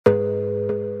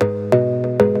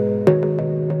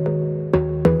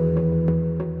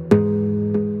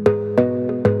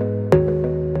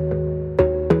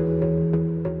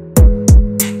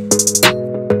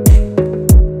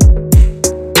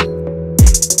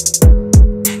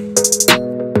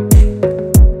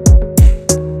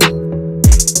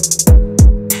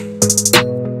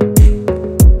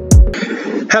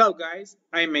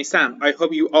I'm Meysam. I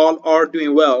hope you all are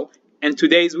doing well. And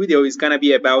today's video is going to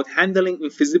be about handling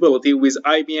infeasibility with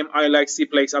IBM ILOG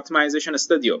CPLEX Optimization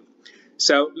Studio.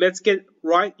 So let's get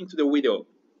right into the video.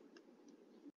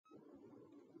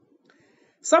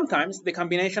 Sometimes the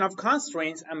combination of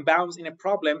constraints and bounds in a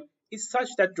problem is such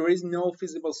that there is no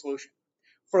feasible solution.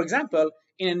 For example,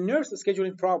 in a nurse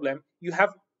scheduling problem, you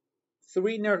have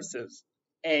three nurses,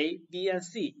 A, B, and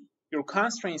C. Your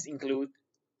constraints include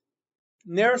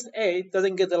Nurse A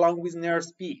doesn't get along with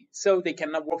Nurse B, so they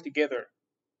cannot work together.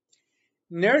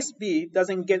 Nurse B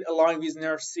doesn't get along with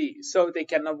Nurse C, so they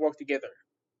cannot work together.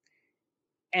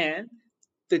 And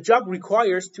the job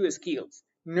requires two skills.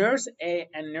 Nurse A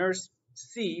and Nurse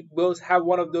C both have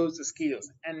one of those skills,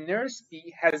 and Nurse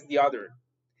B has the other.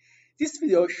 This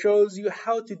video shows you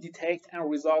how to detect and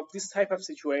resolve this type of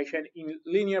situation in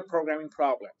linear programming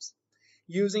problems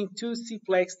using two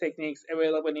CPLEX techniques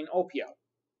available in OPL.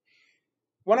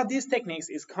 One of these techniques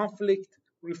is conflict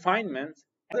refinement.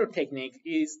 Another technique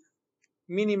is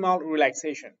minimal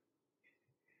relaxation.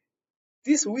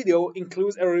 This video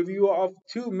includes a review of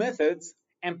two methods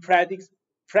and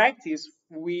practice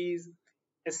with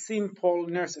a simple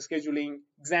nurse scheduling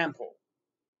example.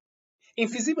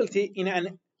 Infeasibility in a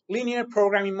linear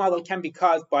programming model can be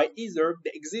caused by either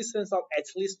the existence of at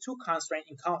least two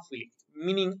constraints in conflict,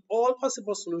 meaning all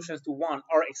possible solutions to one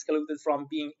are excluded from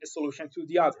being a solution to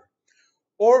the other,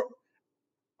 or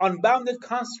unbounded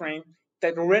constraints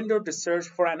that render the search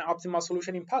for an optimal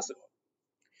solution impossible.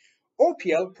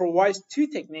 OPL provides two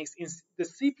techniques in the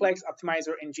CPLEX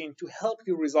optimizer engine to help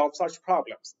you resolve such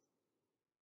problems.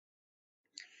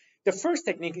 The first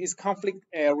technique is conflict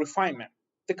refinement.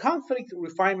 The conflict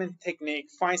refinement technique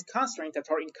finds constraints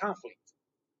that are in conflict.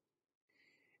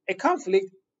 A conflict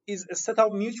is a set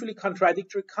of mutually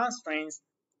contradictory constraints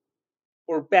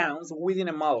or bounds within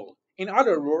a model. In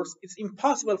other words, it's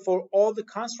impossible for all the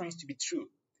constraints to be true.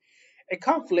 A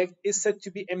conflict is said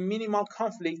to be a minimal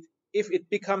conflict if it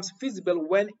becomes feasible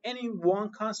when any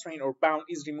one constraint or bound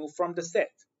is removed from the set.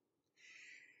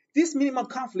 This minimal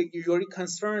conflict usually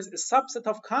concerns a subset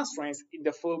of constraints in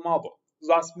the full model,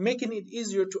 thus making it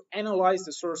easier to analyze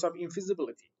the source of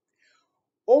infeasibility.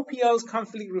 OPL's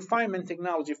conflict refinement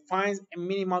technology finds a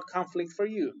minimal conflict for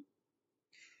you.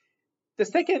 The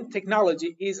second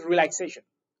technology is relaxation.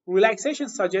 Relaxation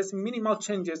suggests minimal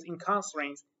changes in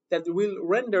constraints that will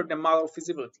render the model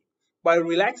feasibility by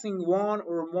relaxing one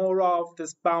or more of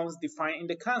the bounds defined in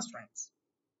the constraints.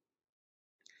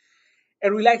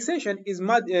 A relaxation is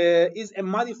a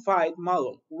modified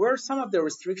model where some of the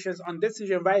restrictions on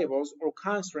decision variables or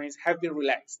constraints have been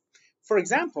relaxed. For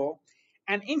example,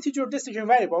 an integer decision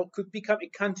variable could become a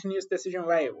continuous decision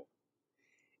variable.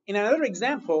 In another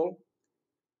example,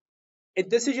 a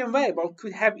decision variable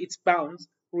could have its bounds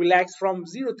relaxed from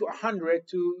 0 to 100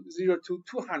 to 0 to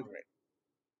 200.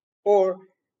 Or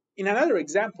in another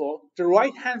example, the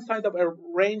right-hand side of a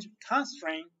range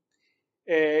constraint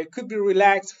could be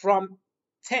relaxed from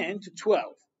 10 to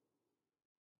 12.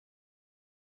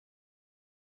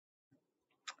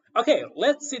 Okay,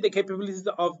 let's see the capabilities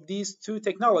of these two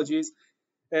technologies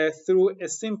through a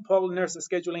simple nurse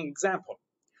scheduling example.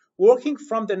 Working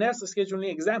from the nurse scheduling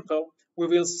example, we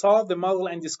will solve the model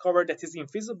and discover that it is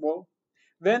infeasible.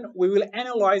 Then we will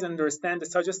analyze and understand the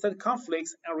suggested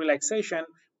conflicts and relaxation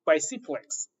by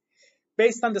CPLEX.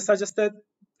 Based on the suggested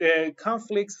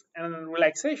conflicts and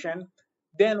relaxation,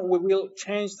 then we will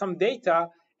change some data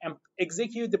and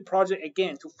execute the project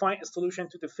again to find a solution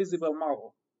to the feasible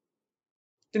model.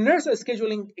 The nurse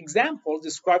scheduling example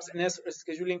describes a nurse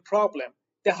scheduling problem.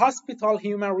 The hospital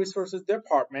human resources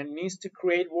department needs to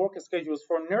create work schedules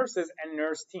for nurses and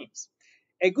nurse teams.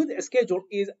 A good schedule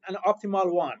is an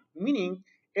optimal one, meaning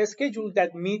a schedule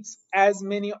that meets as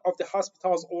many of the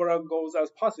hospital's overall goals as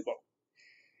possible.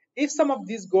 If some of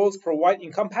these goals prove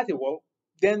incompatible,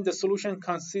 then the solution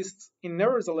consists in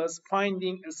nevertheless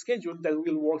finding a schedule that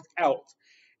will work out.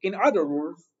 In other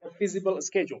words, a feasible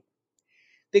schedule.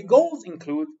 The goals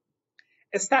include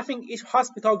staffing each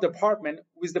hospital department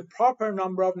with the proper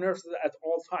number of nurses at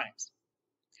all times,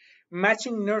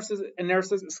 matching nurses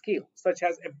skills, such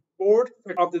as a board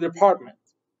of the department,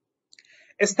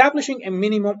 establishing a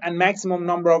minimum and maximum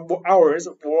number of hours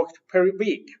worked per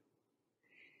week,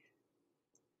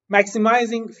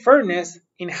 maximizing fairness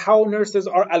in how nurses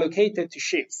are allocated to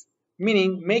shifts,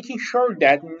 meaning making sure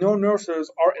that no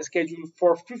nurses are scheduled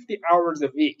for 50 hours a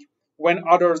week when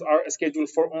others are scheduled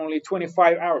for only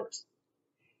 25 hours.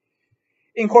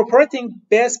 Incorporating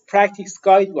best practice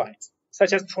guidelines,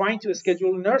 such as trying to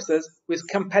schedule nurses with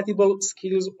compatible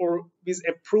skills or with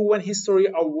a proven history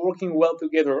of working well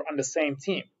together on the same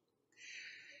team.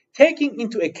 taking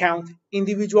into account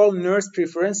individual nurse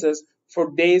preferences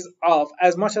for days off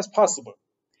as much as possible,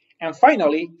 and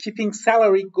finally, keeping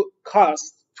salary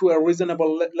costs to a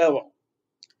reasonable level.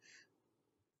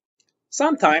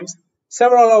 Sometimes,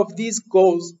 several of these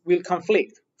goals will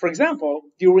conflict. For example,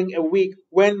 during a week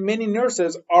when many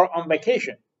nurses are on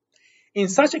vacation. In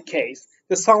such a case,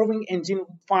 the solving engine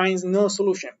finds no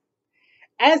solution.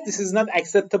 As this is not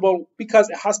acceptable because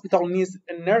a hospital needs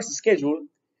a nurse schedule,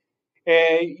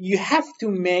 you have to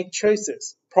make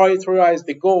choices, prioritize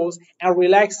the goals, and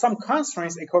relax some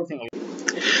constraints accordingly.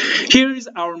 Here is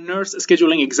our nurse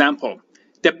scheduling example.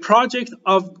 The project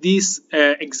of this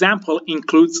example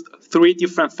includes 3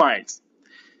 different files.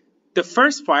 The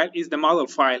first file is the model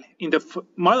file. In the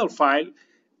model file,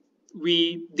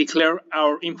 we declare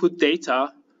our input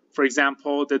data, for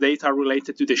example, the data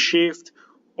related to the shift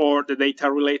or the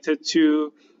data related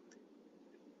to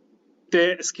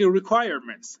the skill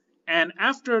requirements. And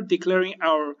after declaring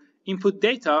our input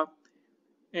data,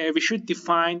 we should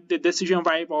define the decision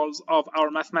variables of our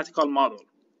mathematical model.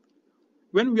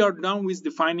 When we are done with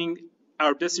defining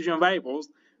our decision variables,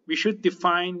 we should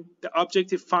define the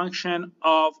objective function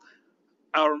of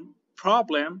our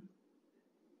problem,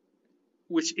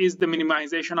 which is the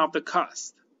minimization of the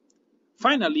cost.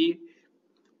 Finally,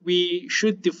 we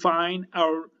should define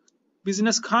our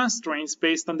business constraints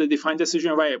based on the defined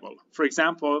decision variable. For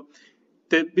example,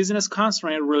 the business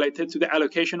constraint related to the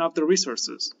allocation of the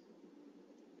resources.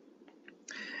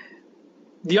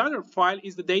 The other file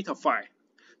is the data file.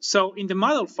 So in the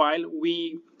model file,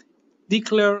 we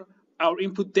declare our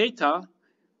input data,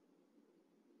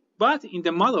 but in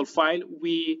the model file,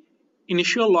 we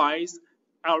initialize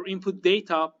our input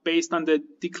data based on the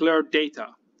declared data.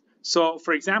 So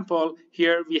for example,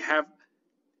 here we have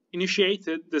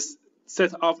initiated this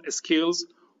set of skills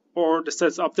or the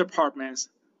sets of departments,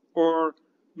 or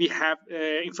we have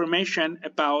information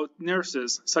about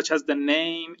nurses, such as the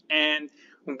name and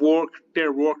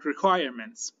their work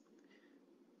requirements.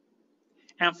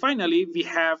 And finally, we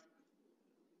have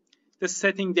the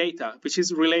setting data, which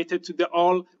is related to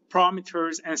all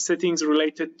parameters and settings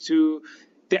related to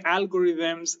the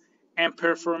algorithms and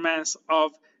performance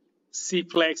of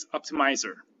CPLEX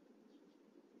optimizer.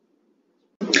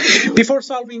 Before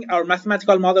solving our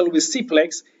mathematical model with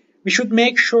CPLEX, we should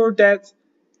make sure that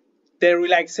the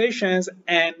relaxations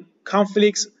and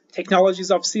conflicts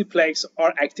technologies of CPLEX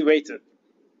are activated.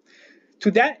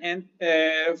 To that end,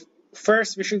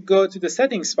 first we should go to the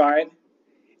settings file,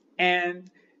 and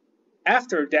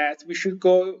after that we should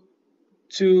go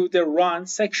to the Run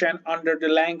section under the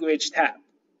Language tab.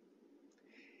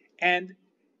 And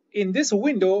in this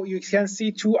window, you can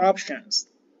see 2 options: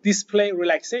 Display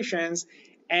Relaxations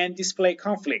and Display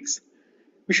Conflicts.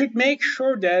 We should make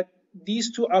sure that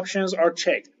these 2 options are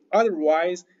checked.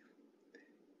 Otherwise,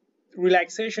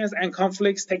 relaxations and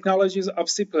conflicts technologies of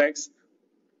CPLEX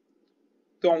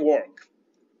don't work.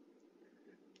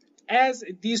 As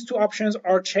these 2 options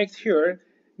are checked here,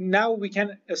 now we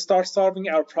can start solving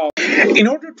our problem. In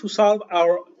order to solve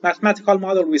our mathematical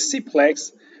model with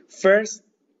CPLEX, first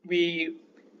we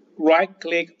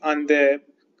right-click on the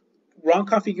Run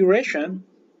configuration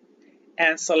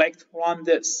and select Run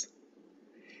this.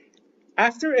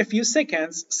 After a few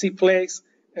seconds, CPLEX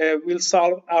will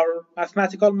solve our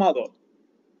mathematical model.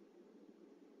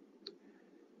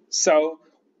 So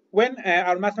when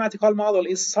our mathematical model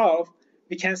is solved,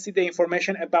 we can see the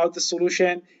information about the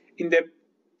solution in the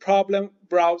problem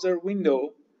browser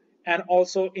window and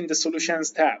also in the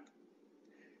Solutions tab.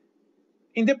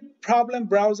 In the problem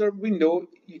browser window,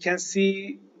 you can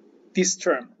see this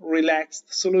term,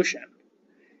 relaxed solution.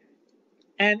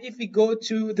 And if we go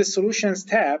to the Solutions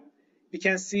tab, we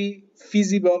can see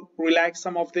feasible, relax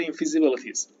some of the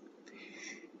infeasibilities.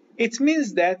 It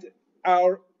means that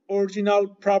our original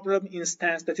problem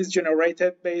instance that is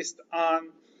generated based on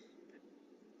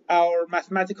our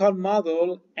mathematical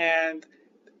model and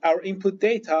our input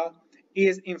data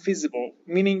is infeasible,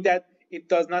 meaning that it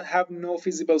does not have no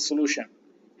feasible solution.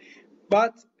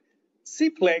 But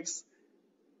CPLEX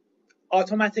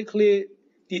automatically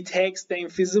detects the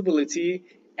infeasibility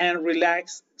and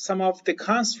relax some of the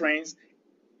constraints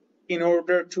in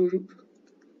order to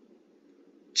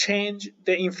change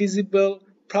the infeasible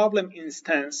problem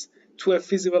instance to a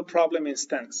feasible problem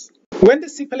instance. When the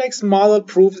CPLEX model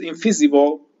proves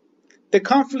infeasible, the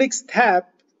Conflicts tab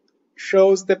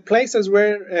shows the places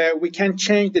where we can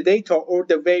change the data or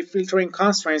the way filtering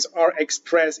constraints are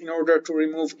expressed in order to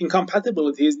remove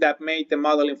incompatibilities that made the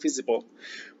model infeasible.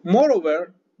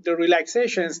 Moreover, the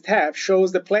Relaxations tab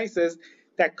shows the places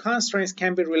that constraints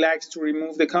can be relaxed to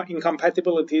remove the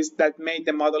incompatibilities that made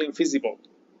the model infeasible.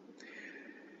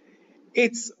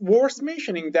 It's worth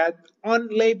mentioning that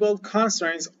unlabeled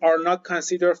constraints are not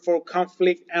considered for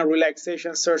conflict and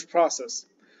relaxation search process.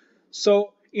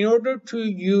 So in order to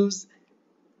use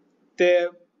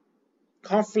the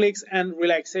conflicts and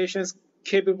relaxations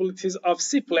capabilities of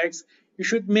CPLEX, you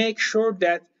should make sure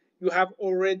that you have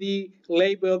already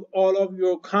labeled all of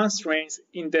your constraints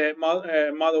in the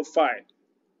model file.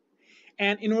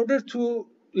 And in order to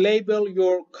label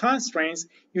your constraints,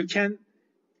 you can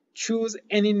choose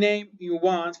any name you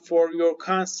want for your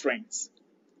constraints.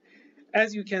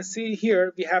 As you can see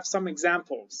here, we have some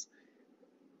examples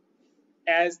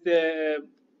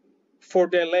for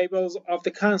the labels of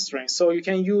the constraints. So you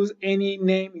can use any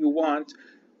name you want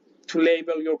to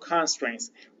label your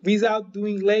constraints. Without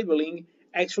doing labeling,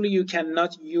 actually you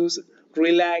cannot use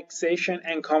relaxation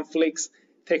and conflicts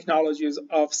technologies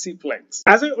of CPLEX.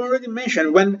 As I already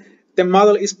mentioned, when the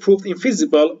model is proved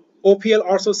infeasible, OPL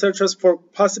also searches for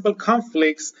possible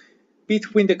conflicts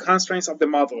between the constraints of the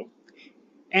model.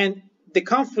 And the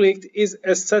conflict is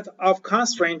a set of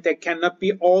constraints that cannot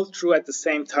be all true at the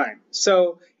same time.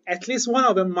 So at least one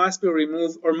of them must be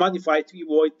removed or modified to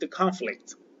avoid the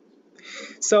conflict.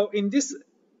 So in this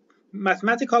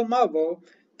mathematical model,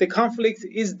 the conflict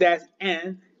is that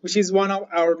N, which is one of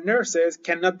our nurses,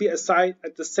 cannot be assigned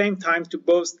at the same time to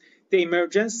both the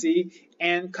emergency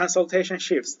and consultation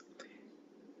shifts.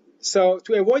 So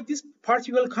to avoid this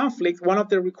particular conflict, one of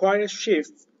the required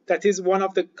shifts, that is one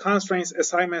of the constraints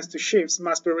assignments to shifts,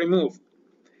 must be removed.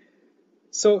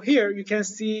 So here you can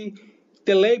see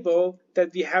the label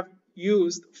that we have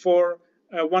used for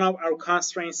one of our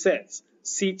constraint sets.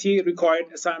 CT required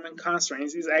assignment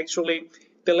constraints is actually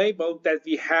the label that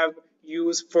we have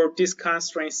used for this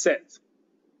constraint set.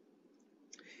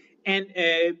 And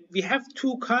we have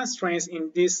two constraints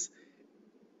in this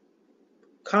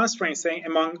constraint set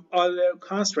among other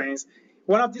constraints.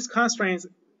 One of these constraints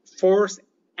force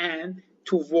N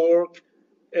to work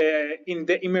in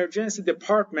the emergency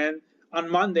department on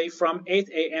Monday from 8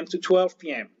 a.m. to 12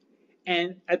 p.m.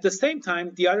 And at the same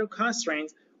time, the other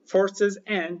constraint forces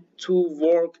N to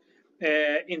work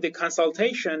in the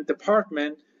consultation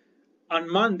department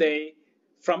on Monday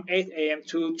from 8 a.m.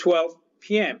 to 12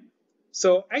 p.m.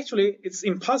 So actually, it's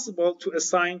impossible to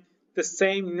assign the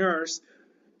same nurse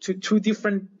to two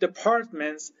different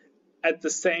departments at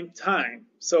the same time.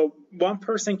 So one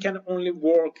person can only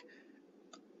work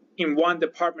in one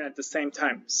department at the same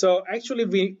time. So actually,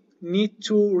 we need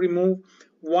to remove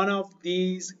one of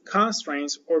these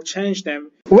constraints or change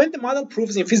them. When the model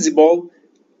proves infeasible,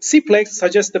 CPLEX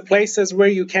suggests the places where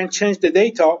you can change the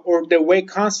data or the way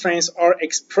constraints are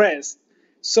expressed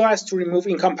so as to remove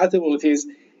incompatibilities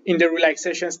in the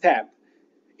Relaxations tab.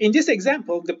 In this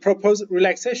example, the proposed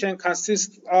relaxation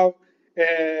consists of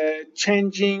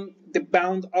changing the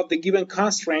bound of the given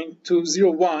constraint to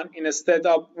 0,1 instead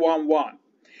of 1,1.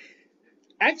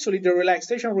 Actually, the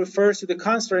relaxation refers to the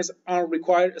constraints on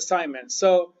required assignment.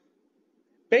 So,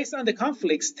 based on the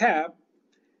Conflicts tab,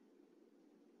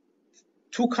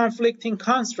 two conflicting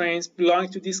constraints belong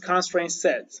to this constraint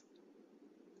set.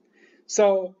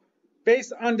 So,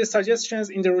 based on the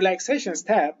suggestions in the Relaxations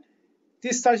tab,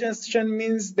 this suggestion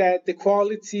means that the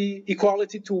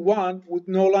equality to 1 would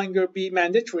no longer be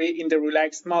mandatory in the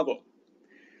relaxed model.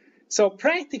 So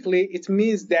practically, it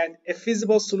means that a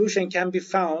feasible solution can be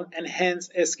found and hence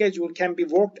a schedule can be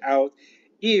worked out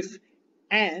if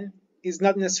N is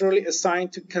not necessarily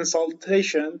assigned to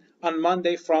consultation on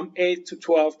Monday from 8 to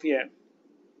 12 p.m.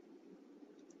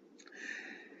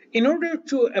 In order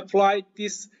to apply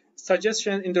this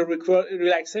suggestion in the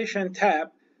Relaxation tab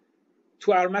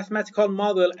to our mathematical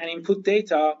model and input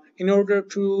data, in order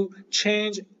to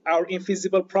change our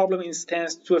infeasible problem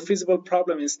instance to a feasible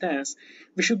problem instance,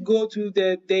 we should go to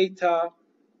the data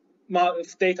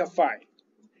file.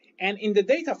 And in the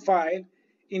data file,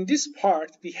 in this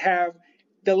part, we have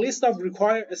the list of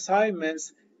required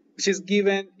assignments, which is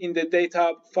given in the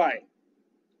data file.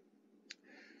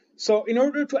 So in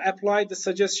order to apply the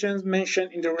suggestions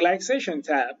mentioned in the Relaxation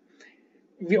tab,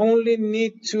 we only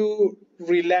need to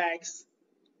relax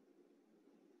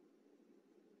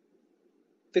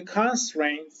the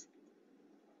constraints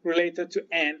related to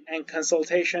N and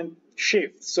consultation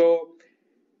shift. So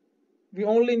we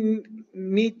only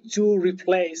need to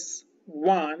replace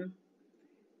 1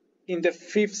 in the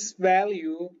fifth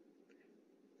value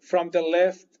from the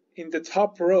left in the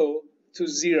top row to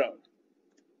 0.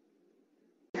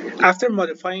 After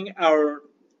modifying our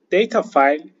data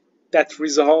file that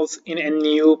results in a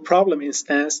new problem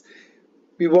instance,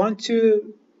 we want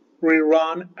to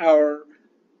rerun our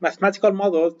mathematical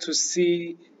model to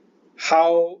see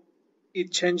how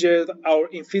it changes our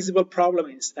infeasible problem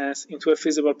instance into a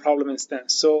feasible problem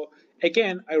instance. So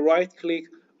Again, I right-click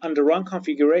on the run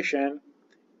configuration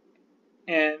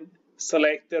and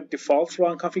select the default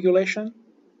run configuration.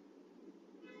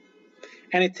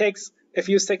 And it takes a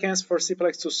few seconds for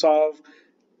CPLEX to solve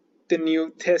the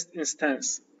new test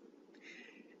instance.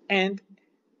 And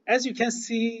as you can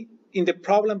see in the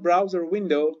problem browser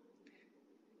window,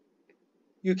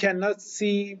 you cannot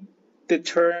see the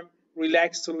term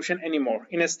relaxed solution anymore.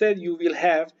 Instead, you will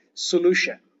have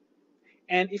solution.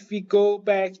 And if we go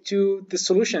back to the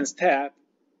solutions tab,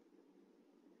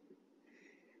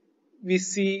 we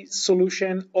see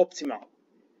solution optimal.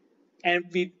 And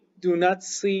we do not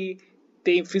see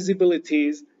the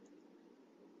infeasibilities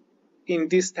in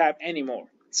this tab anymore.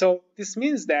 So this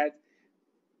means that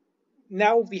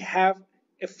now we have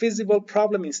a feasible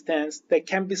problem instance that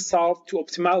can be solved to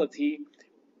optimality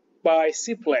by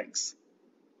CPLEX.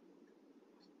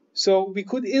 So we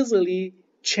could easily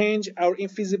change our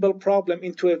infeasible problem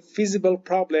into a feasible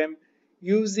problem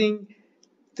using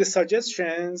the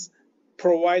suggestions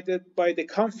provided by the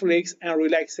conflicts and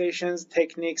relaxations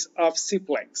techniques of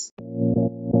CPLEX.